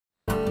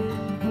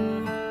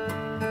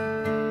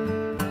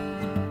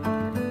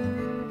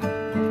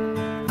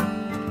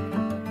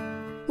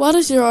What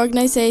is your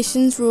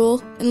organisation's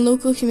role in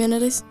local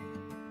communities?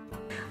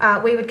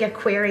 We would get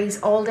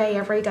queries all day,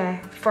 every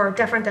day for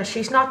different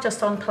issues, not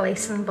just on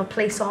policing, but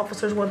police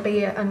officers would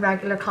be in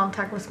regular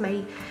contact with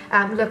me,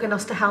 looking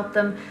us to help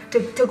them to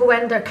go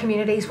into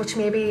communities which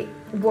maybe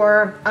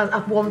were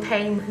at one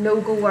time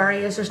no-go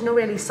areas. There's no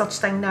really such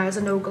thing now as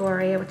a no-go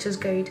area, which is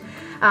good.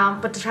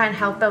 But to try and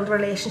help build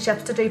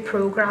relationships, to do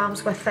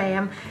programmes with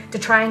them, to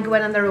try and go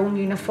in their own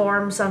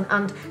uniforms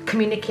and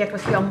communicate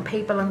with young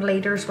people and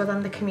leaders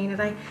within the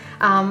community,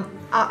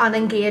 and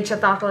engage at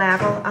that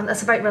level. And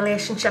it's about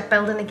relationship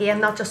building again,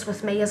 not just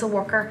with me as a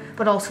worker,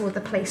 but also with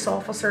the police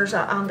officers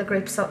and the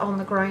groups on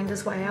the ground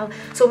as well.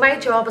 So my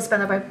job has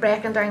been about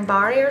breaking down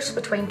barriers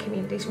between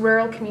communities,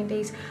 rural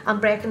communities,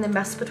 and breaking the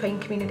myths between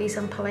communities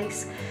and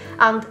police.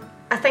 And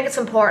I think it's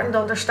important to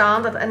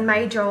understand that in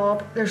my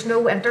job there's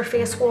no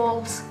interface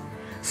walls.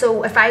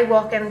 So if I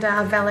walk into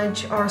a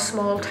village or a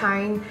small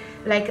town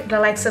like the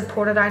likes of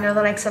Portadown or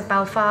the likes of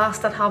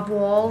Belfast that have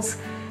walls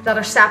that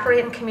are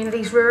separating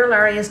communities, rural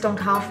areas don't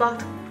have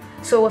that.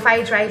 So if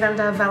I drive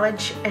into a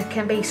village, it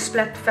can be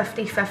split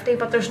 50-50,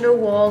 but there's no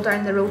wall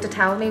down the road to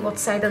tell me what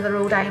side of the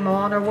road I'm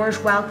on or where's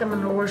welcome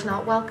and where's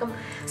not welcome.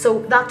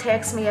 So that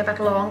takes me a bit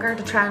longer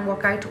to try and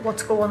work out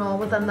what's going on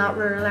within that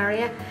rural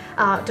area,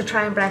 to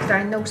try and break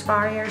down those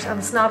barriers, and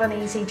it's not an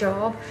easy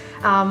job.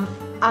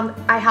 And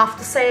I have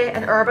to say,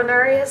 in urban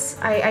areas,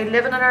 I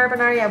live in an urban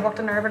area, I worked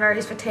in urban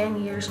areas for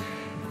 10 years,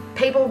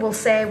 people will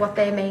say what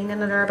they mean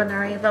in an urban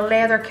area. They'll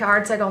lay their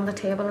cards out on the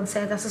table and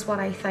say, this is what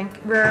I think.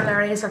 Rural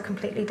areas are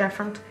completely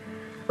different.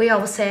 We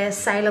always say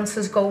silence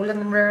is golden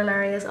in rural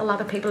areas. A lot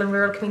of people in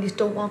rural communities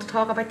don't want to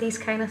talk about these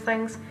kind of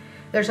things.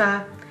 There's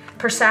a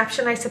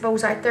perception, I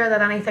suppose, out there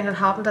that anything that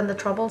happened in the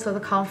Troubles or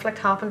the conflict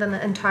happened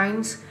in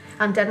towns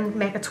and didn't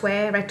make its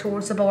way right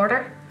towards the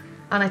border.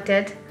 And it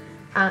did.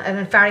 And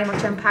it very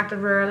much impacted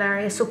rural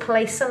areas. So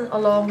policing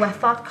along with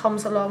that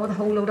comes along with a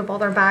whole load of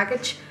other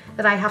baggage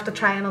that I have to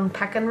try and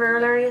unpick in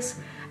rural areas,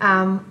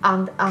 and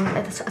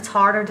it's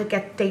harder to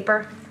get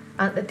deeper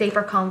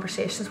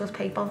conversations with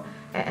people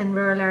in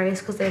rural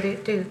areas because they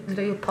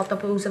do put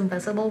up those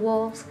invisible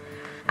walls.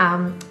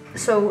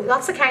 So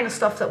that's the kind of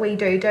stuff that we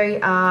do,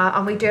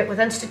 and we do it with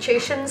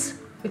institutions,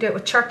 we do it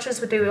with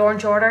churches, we do it with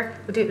Orange Order,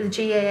 we do it with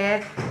the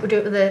GAA, we do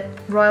it with the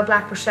Royal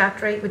Black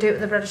Preceptory, we do it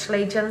with the British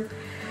Legion.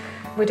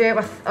 We do it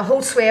with a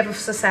whole swathe of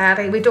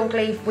society. We don't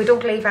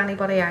leave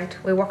anybody out.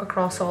 We work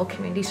across all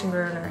communities in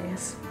rural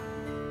areas.